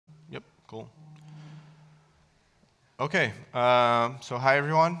Cool. OK, so hi,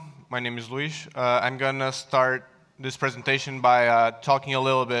 everyone. My name is Luís. I'm going to start this presentation by talking a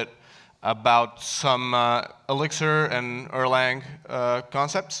little bit about some Elixir and Erlang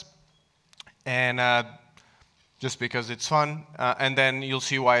concepts, and just because it's fun. And then you'll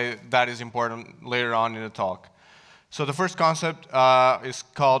see why that is important later on in the talk. So the first concept is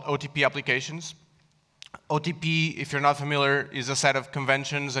called OTP applications. OTP, if you're not familiar, is a set of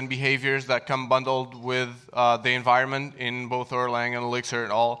conventions and behaviors that come bundled with the environment in both Erlang and Elixir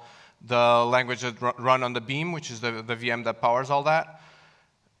and all the language that run on the Beam, which is the VM that powers all that.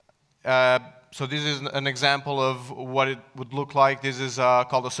 So this is an example of what it would look like. This is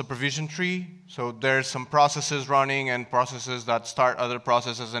called a supervision tree. So there's some processes running and processes that start other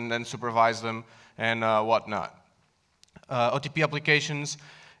processes and then supervise them and whatnot. OTP applications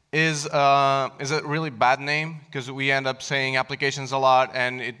is a really bad name because we end up saying applications a lot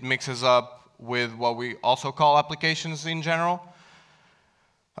and it mixes up with what we also call applications in general.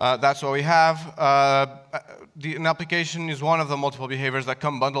 That's what we have. An application is one of the multiple behaviors that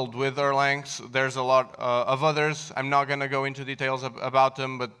come bundled with Erlang. So there's a lot of others. I'm not going to go into details about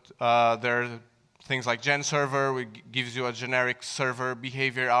them, but there are things like gen server, which gives you a generic server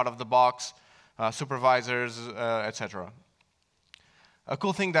behavior out of the box, supervisors, etc. A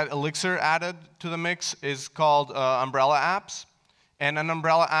cool thing that Elixir added to the mix is called umbrella apps. And an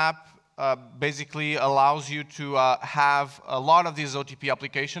umbrella app basically allows you to have a lot of these OTP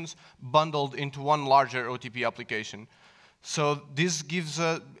applications bundled into one larger OTP application. So this gives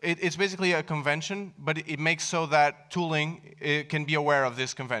it's basically a convention, but it makes so that tooling can be aware of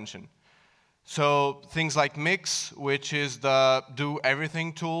this convention. So things like Mix, which is the do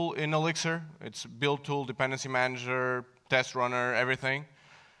everything tool in Elixir. It's build tool, dependency manager, test runner, everything.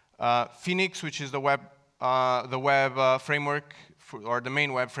 Phoenix, which is the web framework, or the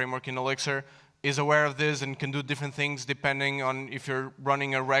main web framework in Elixir, is aware of this and can do different things depending on if you're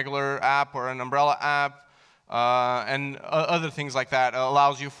running a regular app or an umbrella app, and other things like that. It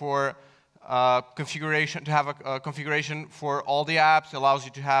allows you for configuration, to have a configuration for all the apps. It allows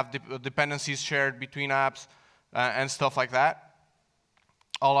you to have dependencies shared between apps and stuff like that.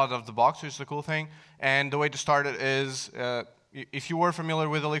 All out of the box, which is a cool thing. And the way to start it is, if you were familiar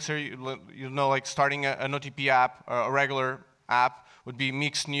with Elixir, you know, like starting an OTP app, a regular app, would be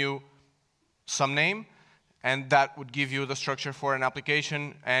mix new some name, and that would give you the structure for an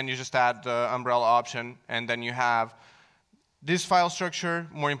application, and you just add the umbrella option, and then you have this file structure,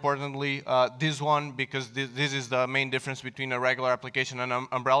 more importantly, this one, because this is the main difference between a regular application and an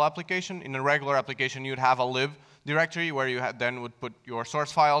umbrella application. In a regular application, you'd have a lib directory where you then would put your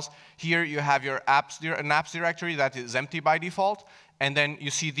source files. Here you have your an apps directory that is empty by default, and then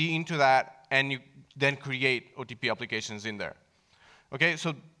you cd into that, and you then create OTP applications in there. Okay,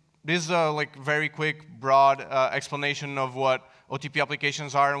 so this is a like very quick, broad explanation of what OTP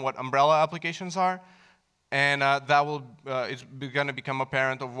applications are and what umbrella applications are, and that will it's going to become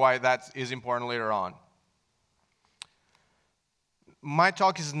apparent of why that is important later on. My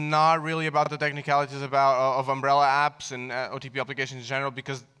talk is not really about the technicalities of umbrella apps and OTP applications in general,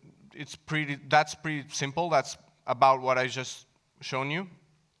 because that's pretty simple. That's about what I just shown you.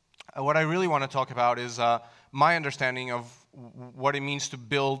 What I really want to talk about is my understanding of what it means to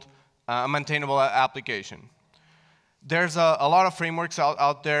build a maintainable application. There's a lot of frameworks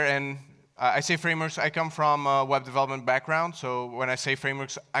out there, and I say frameworks. I come from a web development background, so when I say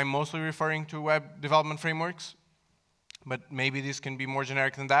frameworks, I'm mostly referring to web development frameworks. But maybe this can be more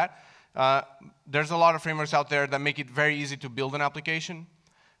generic than that. There's a lot of frameworks out there that make it very easy to build an application.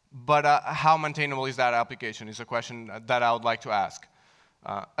 But how maintainable is that application is a question that I would like to ask.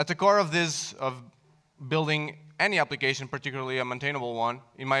 At the core of this, of building any application, particularly a maintainable one,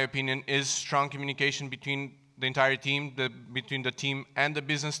 in my opinion, is strong communication between the entire team, between the team and the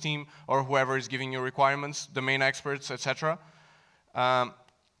business team, or whoever is giving you requirements, domain experts, etc.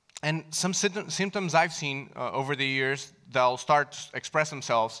 And some symptoms I've seen over the years that'll start to express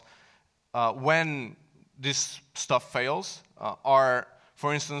themselves when this stuff fails are,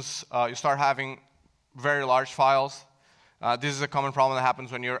 for instance, you start having very large files. This is a common problem that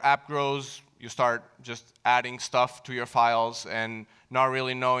happens when your app grows. You start just adding stuff to your files and not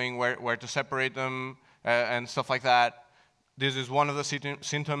really knowing where to separate them and stuff like that. This is one of the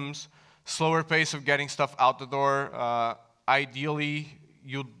symptoms. Slower pace of getting stuff out the door. Ideally,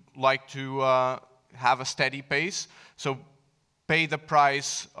 you'd like to have a steady pace, so pay the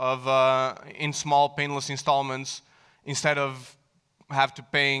price of in small painless installments instead of have to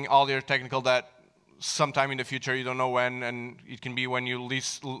paying all your technical debt sometime in the future. You don't know when, and it can be when you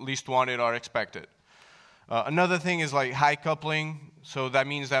least want it or expect it. Another thing is like high coupling. So that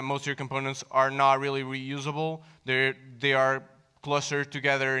means that most of your components are not really reusable. They are clustered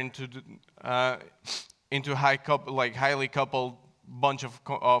together into highly coupled bunch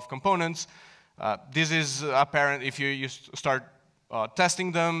of components. This is apparent if you start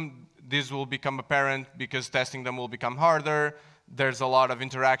testing them. This will become apparent because testing them will become harder. There's a lot of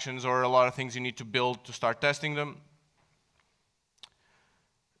interactions or a lot of things you need to build to start testing them.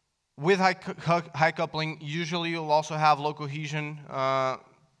 With high coupling, usually you'll also have low cohesion.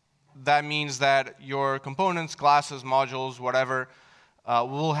 That means that your components, classes, modules, whatever,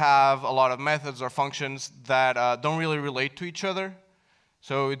 will have a lot of methods or functions that don't really relate to each other.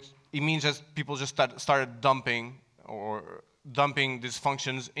 So it means that people just started dumping these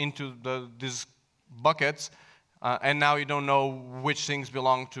functions into these buckets, and now you don't know which things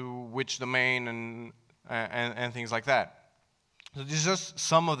belong to which domain and things like that. So this is just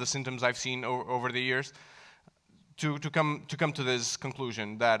some of the symptoms I've seen over the years to come to this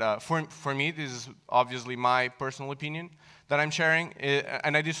conclusion that for me, this is obviously my personal opinion that I'm sharing.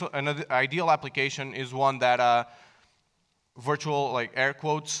 An ideal application is one that virtual, like air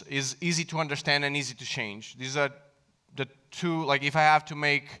quotes, is easy to understand and easy to change. These are the two, like if I have to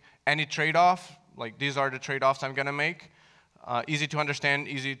make any trade-off, like these are the trade-offs I'm gonna make. Easy to understand,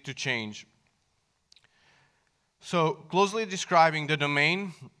 easy to change. So closely describing the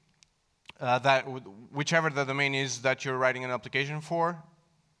domain, whichever the domain is that you're writing an application for,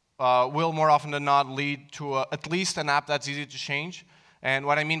 will more often than not lead to at least an app that's easy to change. And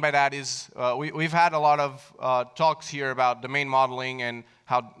what I mean by that is we've had a lot of talks here about domain modeling and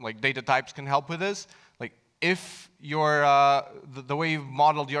how like data types can help with this. Like if the way you've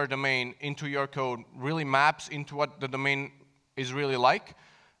modeled your domain into your code really maps into what the domain is really like,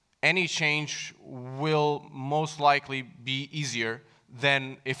 any change will most likely be easier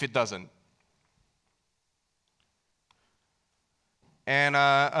than if it doesn't. And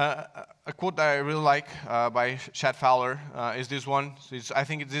a quote that I really like by Chad Fowler is this one. I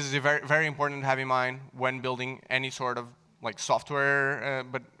think this is very, very important to have in mind when building any sort of like software,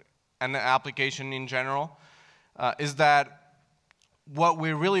 but an application in general, is that what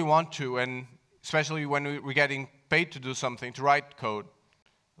we really want to, and especially when we're getting paid to do something, to write code,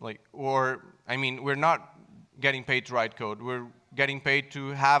 we're not getting paid to write code. We're getting paid to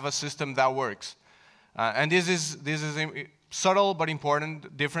have a system that works. And this is a subtle but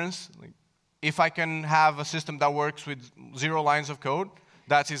important difference. Like, if I can have a system that works with 0 lines of code,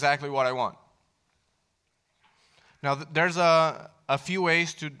 that's exactly what I want. Now, there's a few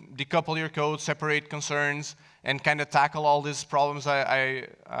ways to decouple your code, separate concerns, and kind of tackle all these problems I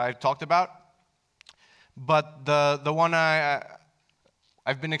talked about. But the one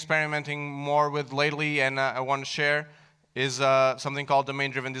I've been experimenting more with lately and I want to share is something called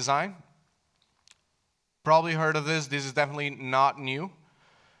domain-driven design. Probably heard of this. This is definitely not new.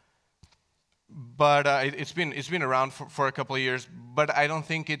 But it's been around for a couple of years. But I don't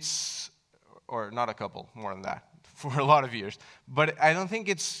think it's, or not a couple, more than that, for a lot of years. But I don't think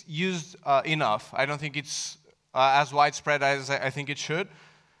it's used enough. I don't think it's as widespread as I think it should.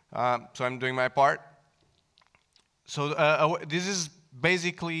 So I'm doing my part. So this is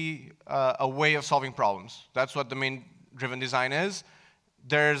basically a way of solving problems. That's what domain-driven design is.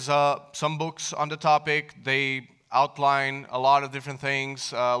 There's some books on the topic. They outline a lot of different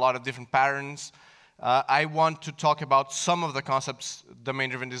things, a lot of different patterns. I want to talk about some of the concepts,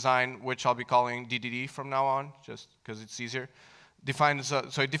 domain-driven design, which I'll be calling DDD from now on, just because it's easier.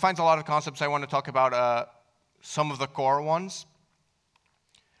 So it defines a lot of concepts. I want to talk about some of the core ones.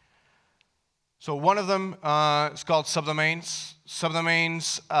 So one of them is called subdomains.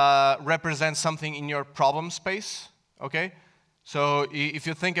 Subdomains represent something in your problem space, okay? So if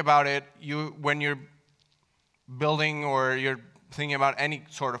you think about it, when you're building or you're thinking about any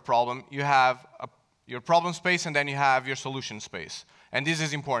sort of problem, you have your problem space and then you have your solution space. And this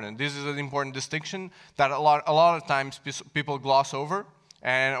is important. This is an important distinction that a lot of times people gloss over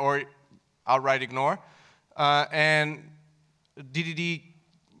or outright ignore. And DDD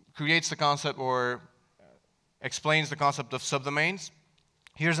creates the concept or explains the concept of subdomains.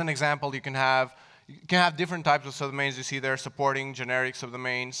 Here's an example. You can have different types of subdomains. You see there supporting generic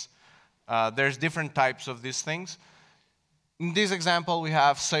subdomains. There's different types of these things. In this example, we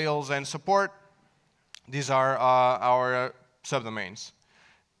have sales and support. These are our subdomains.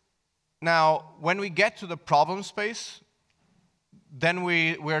 Now, when we get to the problem space, then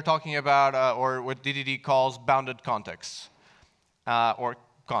we're talking about, or what DDD calls bounded contexts, or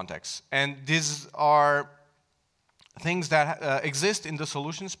contexts. And these are things that exist in the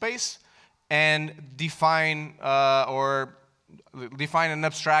solution space and define an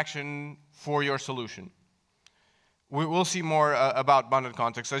abstraction for your solution. we'll see more about bounded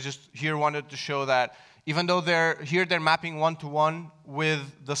context. I just here wanted to show that even though they're mapping one-to-one with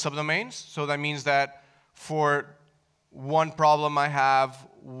the subdomains, so that means that for one problem I have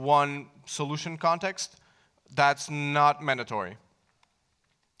one solution context, that's not mandatory.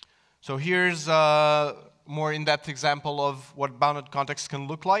 So here's a more in-depth example of what bounded context can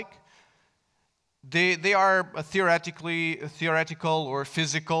look like. They are theoretical or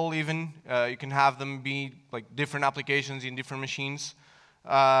physical even. You can have them be like different applications in different machines,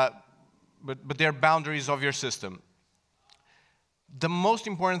 but they're boundaries of your system. The most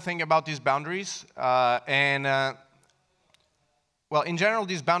important thing about these boundaries, well, in general,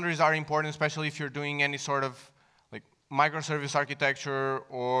 these boundaries are important, especially if you're doing any sort of like microservice architecture,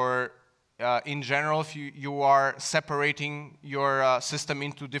 or in general, if you are separating your system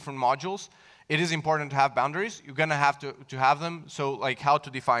into different modules. It is important to have boundaries. You're going to have to have them, so like how to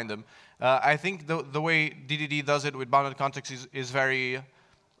define them. I think the way DDD does it with bounded context is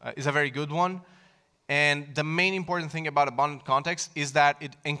a very good one. And the main important thing about a bounded context is that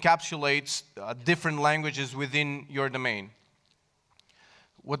it encapsulates different languages within your domain.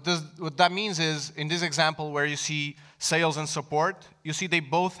 What that means is, in this example where you see sales and support, you see they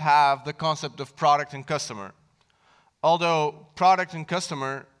both have the concept of product and customer. Although product and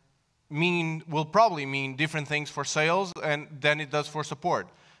customer will probably mean different things for sales than it does for support.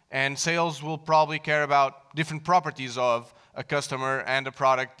 And sales will probably care about different properties of a customer and a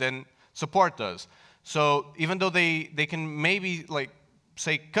product than support does. So even though they can maybe like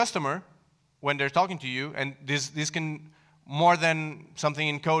say customer when they're talking to you, and this can, more than something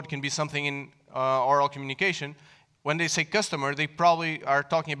in code, can be something in oral communication, when they say customer, they probably are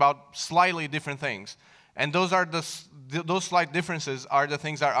talking about slightly different things. And those those slight differences are the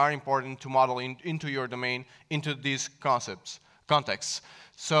things that are important to model into your domain, into these contexts.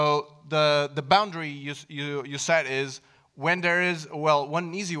 So the boundary you set is when there is, well,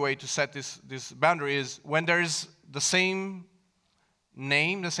 one easy way to set this boundary is when there is the same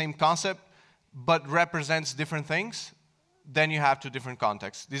name, the same concept, but represents different things, then you have two different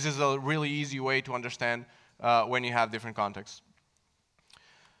contexts. This is a really easy way to understand when you have different contexts.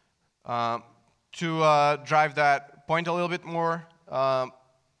 To drive that point a little bit more,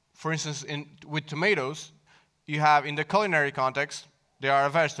 for instance, with tomatoes, you have in the culinary context, they are a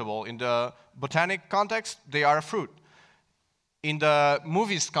vegetable. In the botanic context, they are a fruit. In the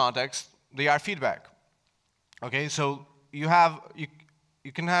movies context, they are feedback. Okay, so you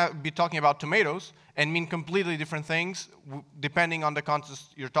can be talking about tomatoes and mean completely different things depending on the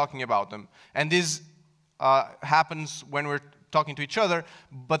context you're talking about them. And this happens when we're talking to each other,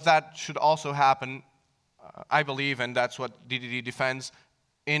 but that should also happen, I believe, and that's what DDD defends,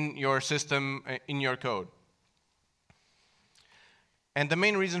 in your system, in your code. And the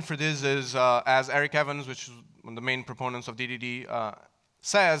main reason for this is, as Eric Evans, which is one of the main proponents of DDD,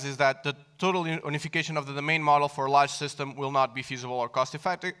 says, is that the total unification of the domain model for a large system will not be feasible or cost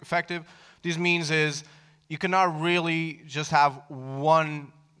effective. This means is you cannot really just have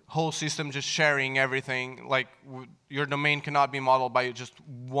one whole system just sharing everything. Like your domain cannot be modeled by just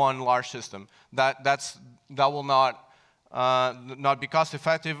one large system. That will not be cost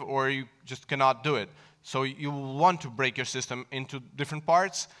effective, or you just cannot do it. So you will want to break your system into different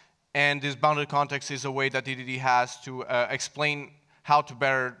parts, and this bounded context is a way that DDD has to explain how to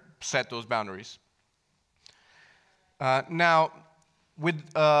better set those boundaries. Now, with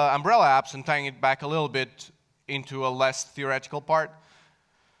umbrella apps, and tying it back a little bit into a less theoretical part,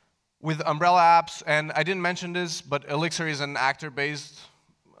 with umbrella apps, and I didn't mention this, but Elixir is an actor-based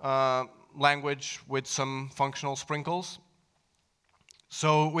language with some functional sprinkles.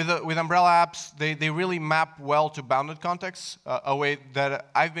 So with umbrella apps, they really map well to bounded contexts. A way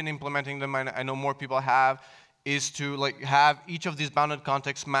that I've been implementing them, and I know more people have, is to like have each of these bounded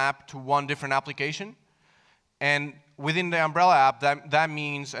contexts map to one different application. And within the umbrella app, that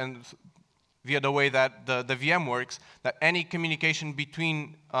means, and via the way that the VM works, that any communication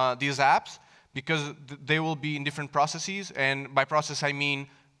between these apps, because they will be in different processes, and by process I mean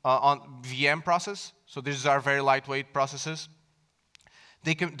on VM process, so these are very lightweight processes.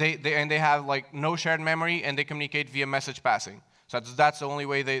 They have like no shared memory, and they communicate via message passing. So that's the only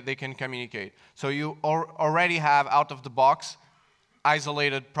way they can communicate. So you already have out of the box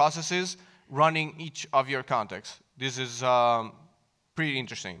isolated processes running each of your contexts. This is pretty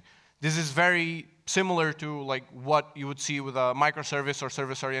interesting. This is very similar to like what you would see with a microservice or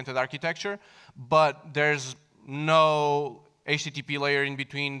service-oriented architecture, but there's no HTTP layer in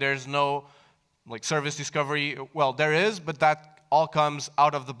between. There's no like service discovery. Well, there is, but that all comes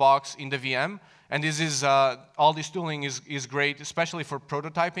out of the box in the VM. And this is all this tooling is great, especially for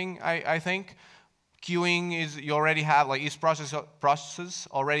prototyping, I think, Queuing is, you already have, like each process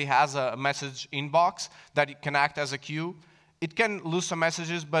already has a message inbox that it can act as a queue. It can lose some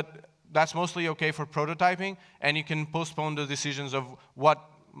messages, but that's mostly okay for prototyping, and you can postpone the decisions of what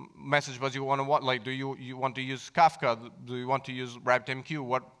message bus you want to want. Like, do you want to use Kafka? Do you want to use RabbitMQ?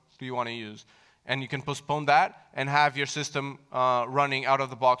 What do you want to use? And you can postpone that and have your system running out of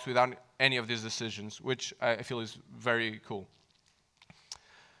the box without any of these decisions, which I feel is very cool.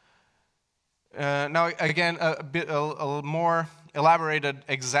 Now, again, a more elaborated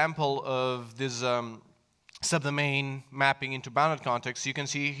example of this subdomain mapping into bounded context. You can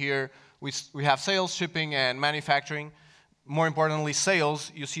see here we have sales, shipping, and manufacturing. More importantly,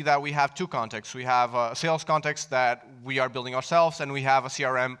 sales, you see that we have two contexts. We have a sales context that we are building ourselves, and we have a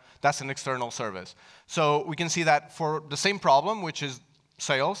CRM that's an external service. So we can see that for the same problem, which is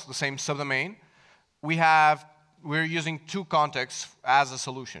sales, the same subdomain, we're using two contexts as a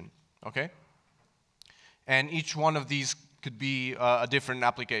solution, okay? And each one of these could be a different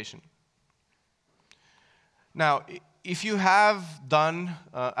application. Now, if you have done,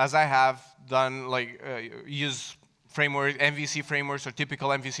 as I have done, like use framework, MVC frameworks or typical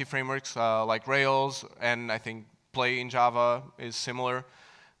MVC frameworks like Rails, and I think Play in Java is similar.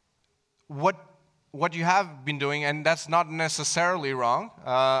 What you have been doing, and that's not necessarily wrong,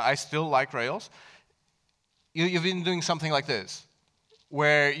 I still like Rails, you've been doing something like this,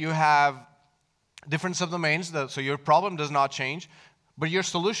 where you have different subdomains, so your problem does not change, but your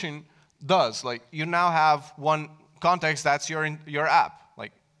solution does. Like, you now have one context that's your app.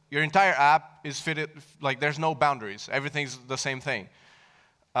 Like, your entire app is fitted, like there's no boundaries. Everything's the same thing.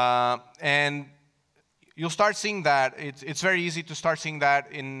 And you'll start seeing that. It's very easy to start seeing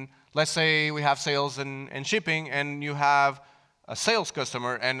that in, let's say we have sales and shipping, and you have a sales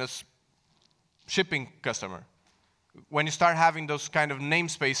customer and a shipping customer. When you start having those kind of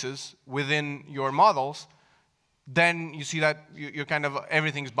namespaces within your models, then you see that you're kind of,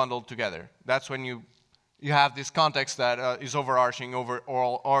 everything's bundled together. That's when you have this context that is overarching over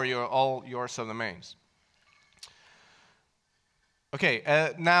all your subdomains.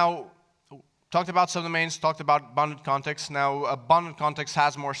 Okay, now talked about subdomains, talked about bounded context. Now a bounded context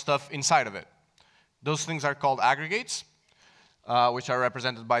has more stuff inside of it. Those things are called aggregates, which are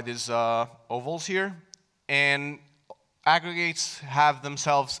represented by these ovals here. And aggregates have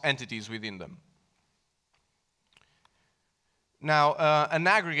themselves entities within them. Now, an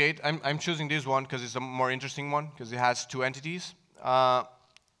aggregate, I'm choosing this one because it's a more interesting one, because it has two entities. An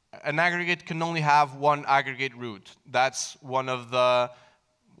aggregate can only have one aggregate root. That's one of the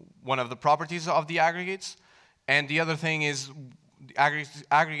properties of the aggregates. And the other thing is,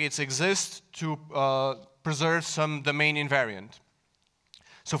 aggregates exist to preserve some domain invariant.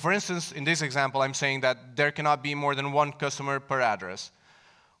 So for instance, in this example, I'm saying that there cannot be more than one customer per address.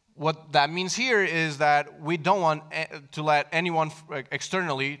 What that means here is that we don't want to let anyone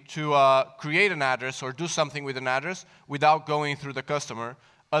externally to create an address or do something with an address without going through the customer.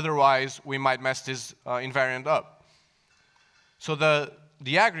 Otherwise, we might mess this invariant up. So the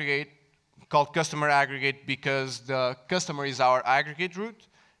aggregate, called customer aggregate because the customer is our aggregate root,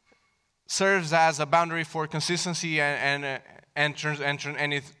 serves as a boundary for consistency and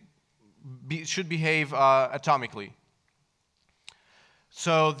it should behave atomically.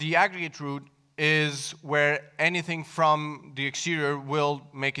 So the aggregate root is where anything from the exterior will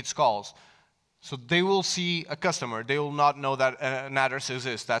make its calls. So they will see a customer. They will not know that an address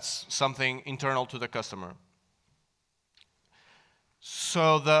exists. That's something internal to the customer.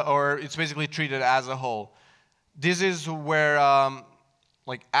 So or it's basically treated as a whole. This is where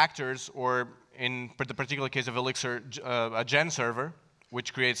like actors, or in the particular case of Elixir, a gen server,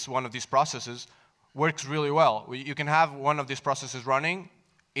 which creates one of these processes, works really well. You can have one of these processes running.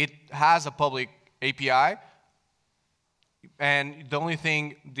 It has a public API. And the only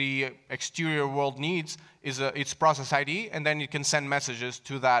thing the exterior world needs is its process ID, and then you can send messages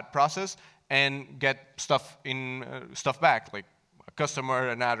to that process and get stuff back, like a customer,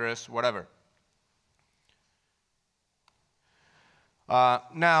 an address, whatever.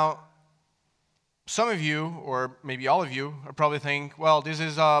 Now, some of you, or maybe all of you, are probably think, well, this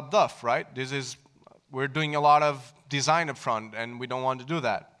is duff, right? We're doing a lot of design up front, and we don't want to do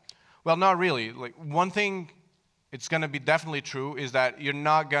that. Well, not really. Like, one thing it's going to be definitely true is that you're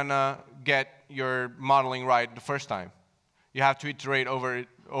not going to get your modeling right the first time. You have to iterate over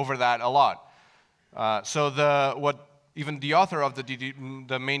that a lot. So what even the author of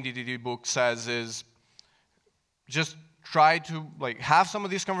the main DDD book says is just try to have some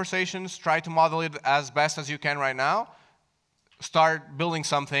of these conversations, try to model it as best as you can right now, start building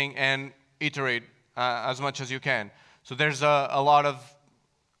something, and iterate as much as you can. So there's a lot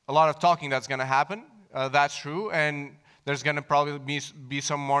of talking that's going to happen, that's true, and there's going to probably be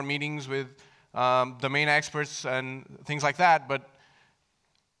some more meetings with domain experts and things like that, but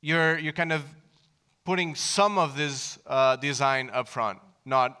you're kind of putting some of this design up front,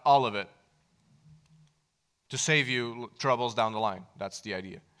 not all of it, to save you troubles down the line. That's the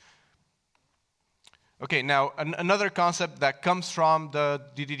idea. Okay, now another concept that comes from the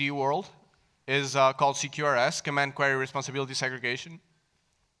DDD world is called CQRS, Command Query Responsibility Segregation.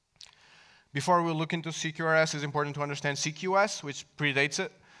 Before we look into CQRS, it's important to understand CQS, which predates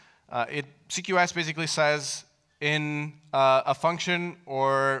it. CQS basically says in a function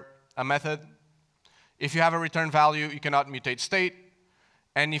or a method, if you have a return value, you cannot mutate state.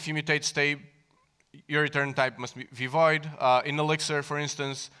 And if you mutate state, your return type must be void. In Elixir, for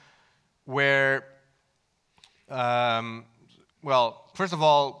instance, where, well, first of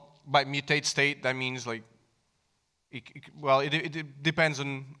all, by mutate state, that means like, it depends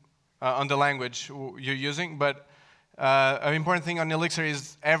on the language you're using, but an important thing on Elixir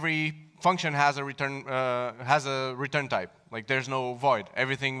is every function has a return type. Like there's no void.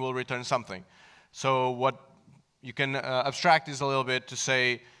 Everything will return something. So what you can abstract is a little bit to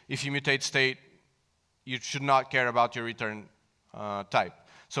say if you mutate state, you should not care about your return type.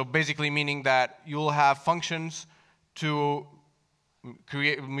 So basically meaning that you'll have functions to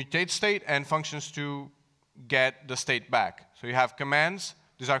mutate state and functions to get the state back. So you have commands.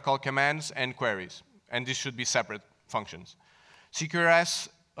 These are called commands and queries. And these should be separate functions. CQRS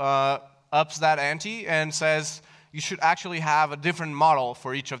ups that ante and says you should actually have a different model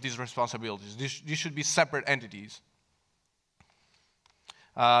for each of these responsibilities. These should be separate entities.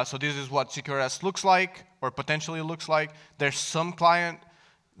 So this is what CQRS looks like, or potentially looks like. There's some client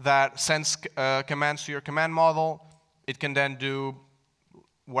that sends commands to your command model. It can then do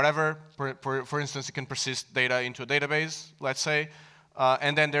whatever. For instance, it can persist data into a database, let's say.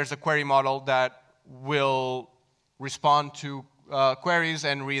 And then there's a query model that will respond to queries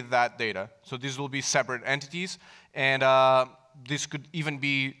and read that data. So these will be separate entities. And this could even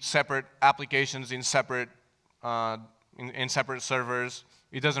be separate applications in separate servers.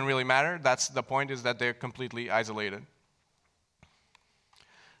 It doesn't really matter. That's the point, is that they're completely isolated.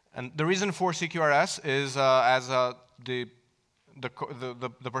 And the reason for CQRS is, as the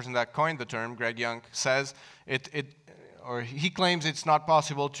person that coined the term, Greg Young, says, or he claims it's not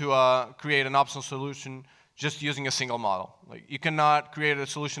possible to create an optimal solution just using a single model. Like, you cannot create a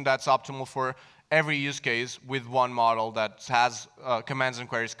solution that's optimal for every use case with one model that has commands and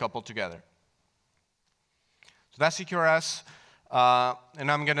queries coupled together. So that's CQRS.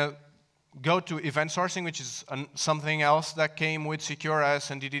 And I'm going to go to event sourcing, which is something else that came with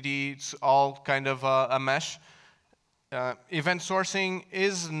CQRS and DDD. It's all kind of a mesh. Event sourcing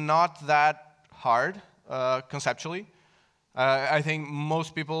is not that hard conceptually. I think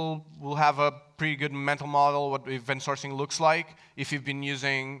most people will have a pretty good mental model what event sourcing looks like if you've been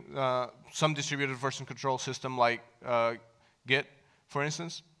using some distributed version control system like Git, for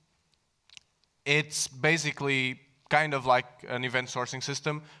instance. It's basically kind of like an event sourcing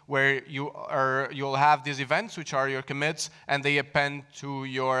system where you'll have these events, which are your commits, and they append to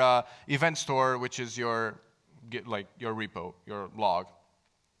your event store, which is your repo, your log.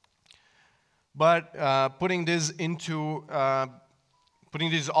 But putting this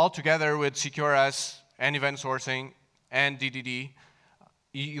all together with CQRS and event sourcing and DDD,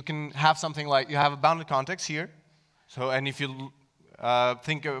 you can have something like, you have a bounded context here. So, and if you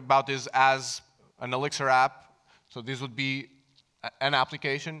think about this as an Elixir app, so this would be an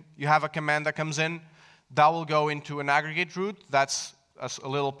application. You have a command that comes in. That will go into an aggregate route. That's a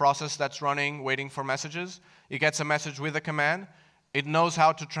little process that's running, waiting for messages. It gets a message with a command. It knows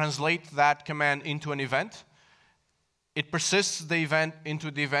how to translate that command into an event. It persists the event into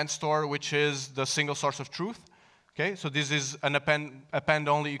the event store, which is the single source of truth. Okay, so this is an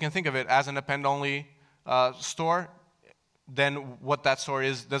append-only. You can think of it as an append-only store. Then what that store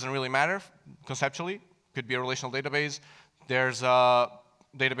is doesn't really matter conceptually. Could be a relational database. There's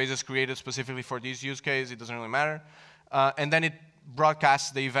databases created specifically for these use cases. It doesn't really matter. And then it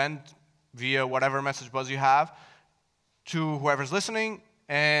broadcasts the event via whatever message bus you have to whoever's listening,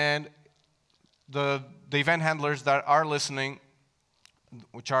 and the event handlers that are listening,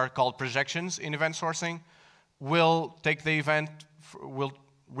 which are called projections in event sourcing, will take the event, will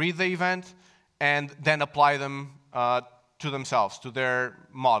read the event, and then apply them to themselves, to their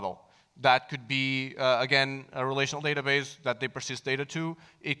model. That could be, again, a relational database that they persist data to.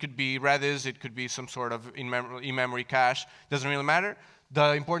 It could be Redis. It could be some sort of in-memory cache. Doesn't really matter.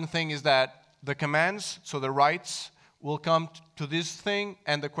 The important thing is that the commands, so the writes, will come to this thing,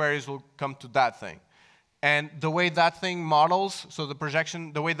 and the queries will come to that thing. And the way that thing models, so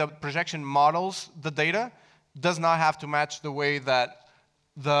the way the projection models the data does not have to match the way that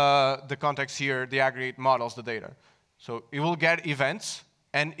the context here, the aggregate, models the data. So it will get events,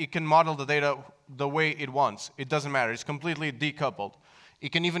 and it can model the data the way it wants. It doesn't matter. It's completely decoupled.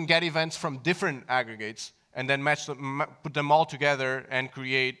 It can even get events from different aggregates and then put them all together and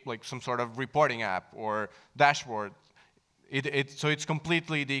create like some sort of reporting app or dashboard. So it's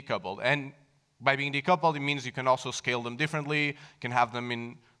completely decoupled. And by being decoupled, it means you can also scale them differently. You can have them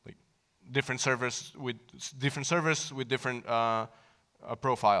in like different servers with different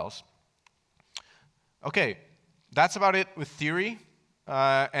profiles. OK, that's about it with theory.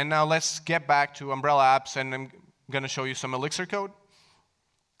 And now let's get back to Umbrella apps, and I'm going to show you some Elixir code.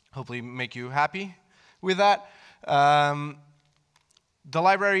 Hopefully make you happy with that. The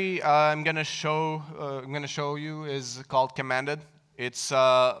library I'm going to show you is called Commanded. It's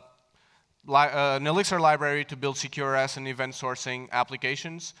an Elixir library to build secure REST and event sourcing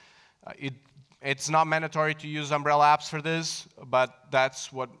applications. It's not mandatory to use Umbrella apps for this, but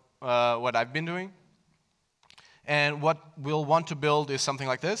that's what I've been doing. And what we'll want to build is something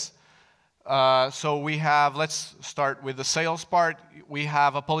like this. So we have, let's start with the sales part. We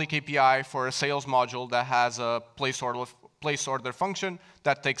have a public API for a sales module that has a place order function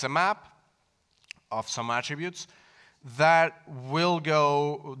that takes a map of some attributes that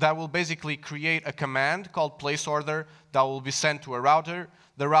will basically create a command called place order that will be sent to a router.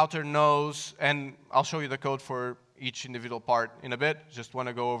 The router knows, and I'll show you the code for each individual part in a bit. Just want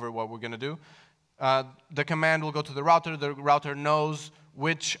to go over what we're going to do. The command will go to the router. The router knows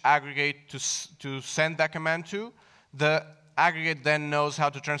which aggregate to send that command to. The aggregate then knows how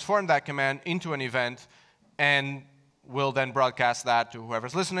to transform that command into an event and will then broadcast that to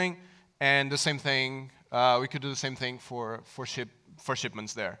whoever's listening. And the same thing, we could do the same thing for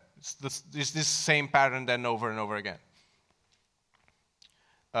shipments there. It's this same pattern then over and over again.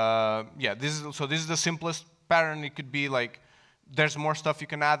 Yeah, this is the simplest pattern. It could be like, there's more stuff you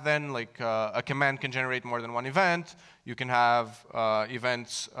can add then, like a command can generate more than one event. You can have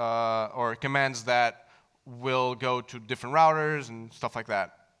events or commands that will go to different routers and stuff like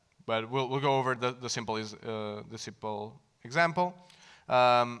that. But we'll go over the simple example.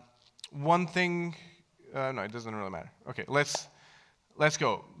 One thing, no, it doesn't really matter. OK, let's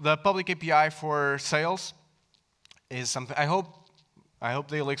go. The public API for sales is something. I hope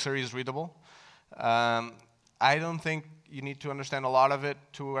the Elixir is readable. I don't think you need to understand a lot of it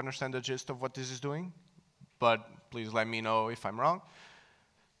to understand the gist of what this is doing. But please let me know if I'm wrong.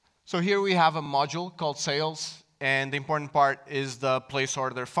 So here we have a module called sales. And the important part is the place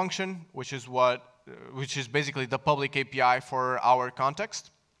order function, which is basically the public API for our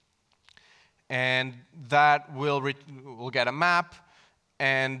context. And that will get a map.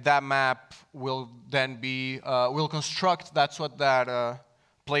 And that map will then will construct. That's what that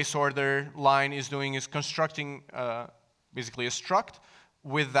place order line is doing, is constructing basically a struct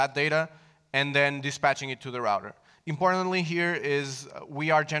with that data and then dispatching it to the router. Importantly here is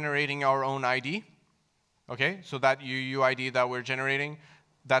we are generating our own ID. OK, so that UUID that we're generating,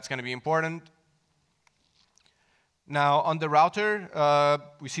 that's going to be important. Now on the router,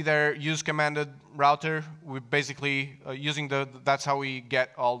 we see there use commanded router. We're basically using that's how we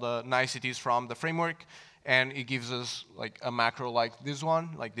get all the niceties from the framework. And it gives us like a macro like this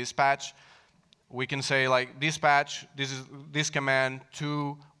one, like dispatch. We can say like dispatch, this command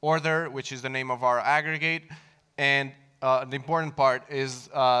to order, which is the name of our aggregate. And the important part is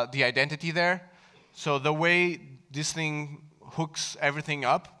the identity there. So the way this thing hooks everything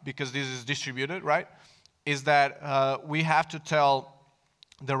up, because this is distributed, right, is that we have to tell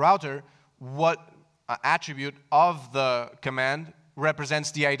the router what attribute of the command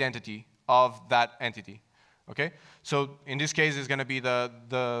represents the identity of that entity. Okay? So in this case, it's going to be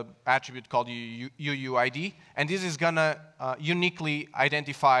the attribute called UUID. And this is going to uniquely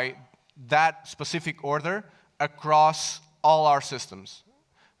identify that specific order across all our systems.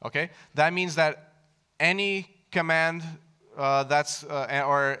 Okay? That means that any command also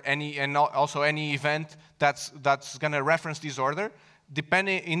any event that's going to reference this order,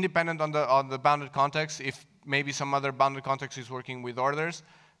 independent on the bounded context, if maybe some other bounded context is working with orders,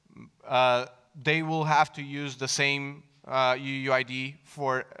 they will have to use the same UUID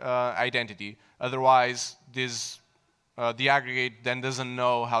for identity. Otherwise, the aggregate then doesn't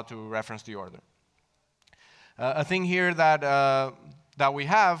know how to reference the order. A thing here that we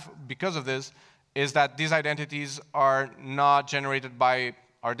have because of this is that these identities are not generated by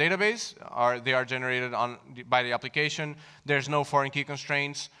our database. They are generated by the application. There's no foreign key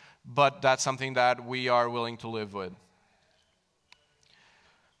constraints, but that's something that we are willing to live with.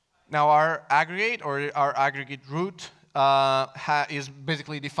 Now our aggregate, or our aggregate root, is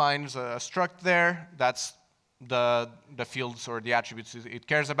basically defines a struct there. That's the fields or the attributes it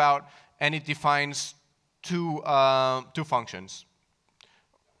cares about, and it defines two functions,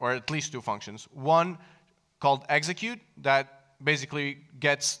 or at least two functions. One called execute, that basically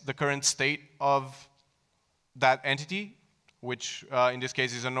gets the current state of that entity, which in this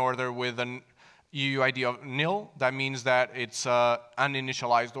case is an order with an UUID of nil. That means that it's an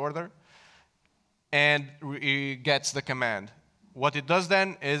uninitialized order, and it gets the command. What it does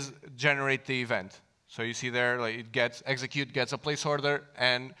then is generate the event. So you see there, like, it gets execute, gets a placeholder,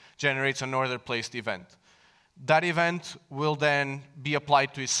 and generates an order placed event. That event will then be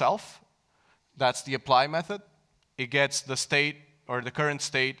applied to itself. That's the apply method. It gets the state, or the current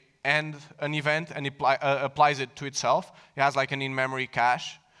state, and an event, and applies it to itself. It has like an in-memory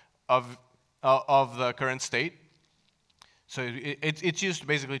cache of the current state. So it's used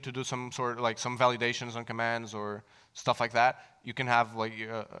basically to do some sort of like some validations on commands or stuff like that. You can have like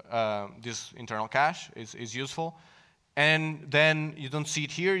this internal cache is useful. And then you don't see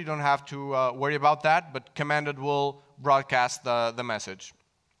it here. You don't have to worry about that, but commanded will broadcast the message.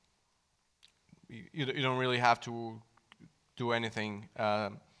 You don't really have to do anything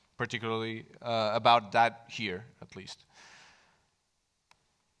particularly about that here, at least.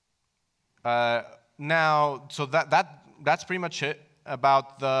 Now, so that's pretty much it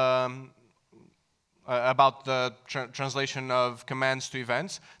about the translation of commands to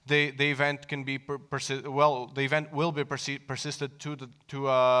events. The event can be the event will be persisted to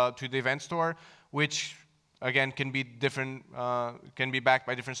the event store, which again can be different, can be backed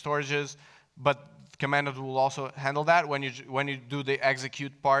by different storages. But commanded will also handle that when you do the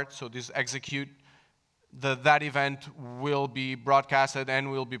execute part. So this execute, that event will be broadcasted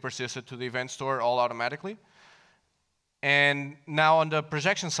and will be persisted to the event store all automatically. And now on the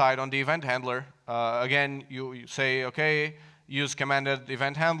projection side, on the event handler, again, you say, okay, use commanded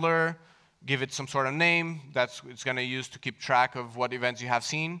event handler, give it some sort of name that's it's going to use to keep track of what events you have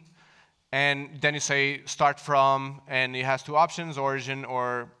seen. And then you say start from, and it has two options, origin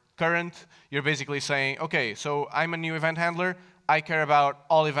or current. You're basically saying, okay, so I'm a new event handler. I care about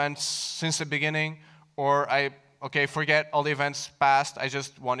all events since the beginning, or okay, forget all the events past. I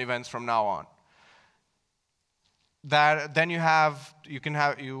just want events from now on. Then you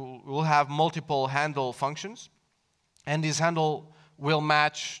will have multiple handle functions, and this handle will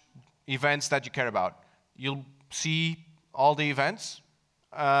match events that you care about. You'll see all the events,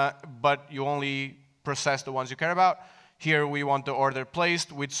 but you only process the ones you care about. Here we want the order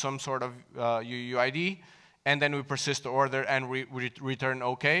placed with some sort of UUID, and then we persist the order and return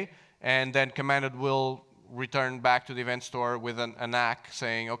OK, and then commanded will return back to the event store with an ACK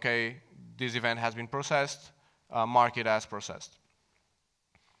saying, OK, this event has been processed. Mark it as processed.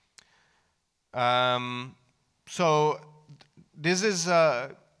 So this is,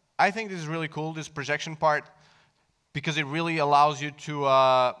 I think this is really cool, this projection part, because it really allows you to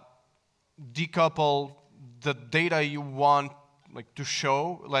decouple the data you want to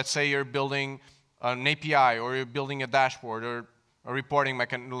show. Let's say you're building an API, or you're building a dashboard, or a reporting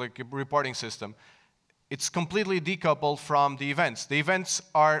reporting system. It's completely decoupled from the events. The events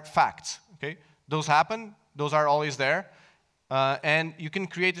are facts. Okay, those happen. Those are always there. And you can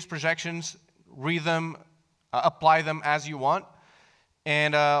create these projections, read them, apply them as you want.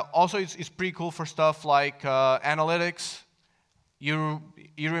 And also, it's pretty cool for stuff like analytics. You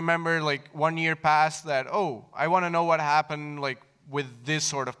remember, like, 1 year past that, oh, I want to know what happened with this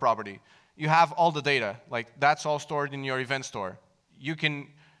sort of property. You have all the data. That's all stored in your event store. You can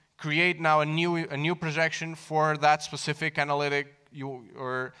create now a new projection for that specific analytic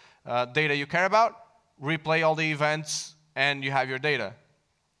or data you care about, replay all the events, and you have your data.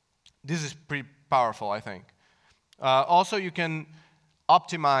 This is pretty powerful, I think. Also, you can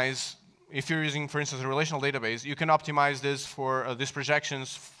optimize, if you're using, for instance, a relational database, you can optimize this for these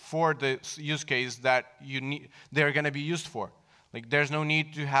projections for the use case that they're going to be used for. There's no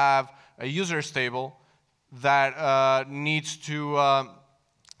need to have a users table that needs to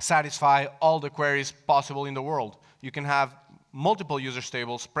satisfy all the queries possible in the world. You can have multiple users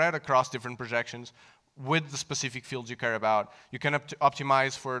tables spread across different projections with the specific fields you care about. You can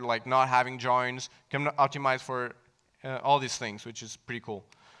optimize for not having joins. You can optimize for all these things, which is pretty cool.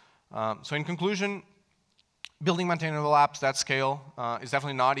 So in conclusion, building maintainable apps that scale is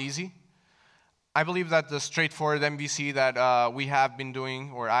definitely not easy. I believe that the straightforward MVC that we have been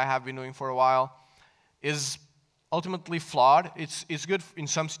doing, or I have been doing for a while, is ultimately flawed. It's good in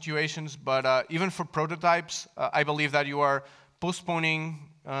some situations, but even for prototypes, I believe that you are postponing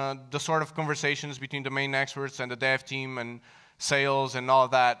the sort of conversations between domain experts and the dev team and sales and all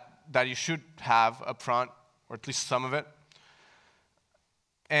of that that you should have up front, or at least some of it.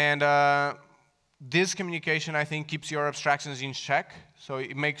 And this communication, I think, keeps your abstractions in check. So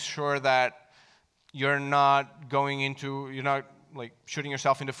it makes sure that you're not like shooting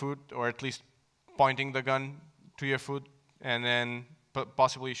yourself in the foot, or at least pointing the gun to your foot and then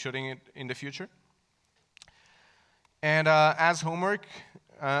possibly shooting it in the future. And as homework,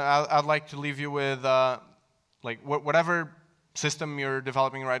 I'd like to leave you with like whatever system you're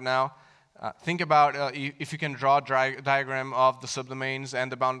developing right now. Think about if you can draw a diagram of the subdomains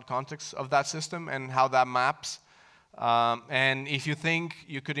and the bounded context of that system and how that maps. And if you think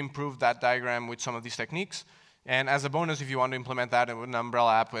you could improve that diagram with some of these techniques, and as a bonus, if you want to implement that with an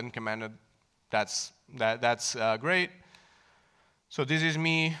umbrella app and commanded, that's great. So this is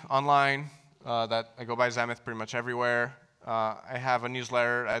me online. That I go by Zameth pretty much everywhere. I have a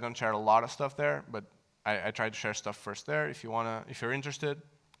newsletter. I don't share a lot of stuff there, but I try to share stuff first there if you're interested.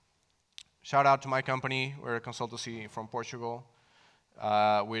 Shout out to my company. We're a consultancy from Portugal.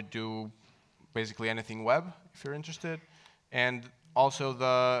 We do basically anything web if you're interested. And also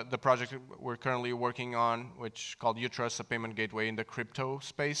the project we're currently working on, which called Utrust, a payment gateway in the crypto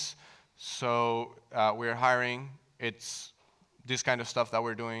space. So we're hiring. It's this kind of stuff that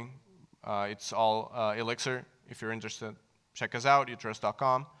we're doing. It's all Elixir. If you're interested, check us out,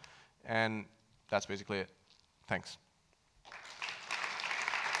 utrust.com. And that's basically it. Thanks.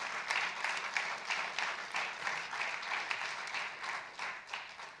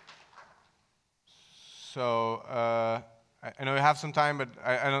 So I know you have some time, but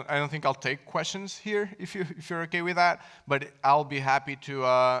I don't think I'll take questions here if you're okay with that. But I'll be happy to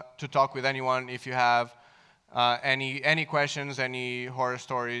talk with anyone if you have any questions, any horror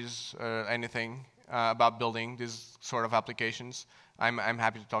stories, anything about building these sort of applications. I'm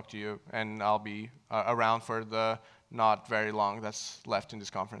happy to talk to you, and I'll be around for the not very long that's left in this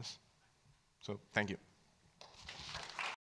conference. So thank you.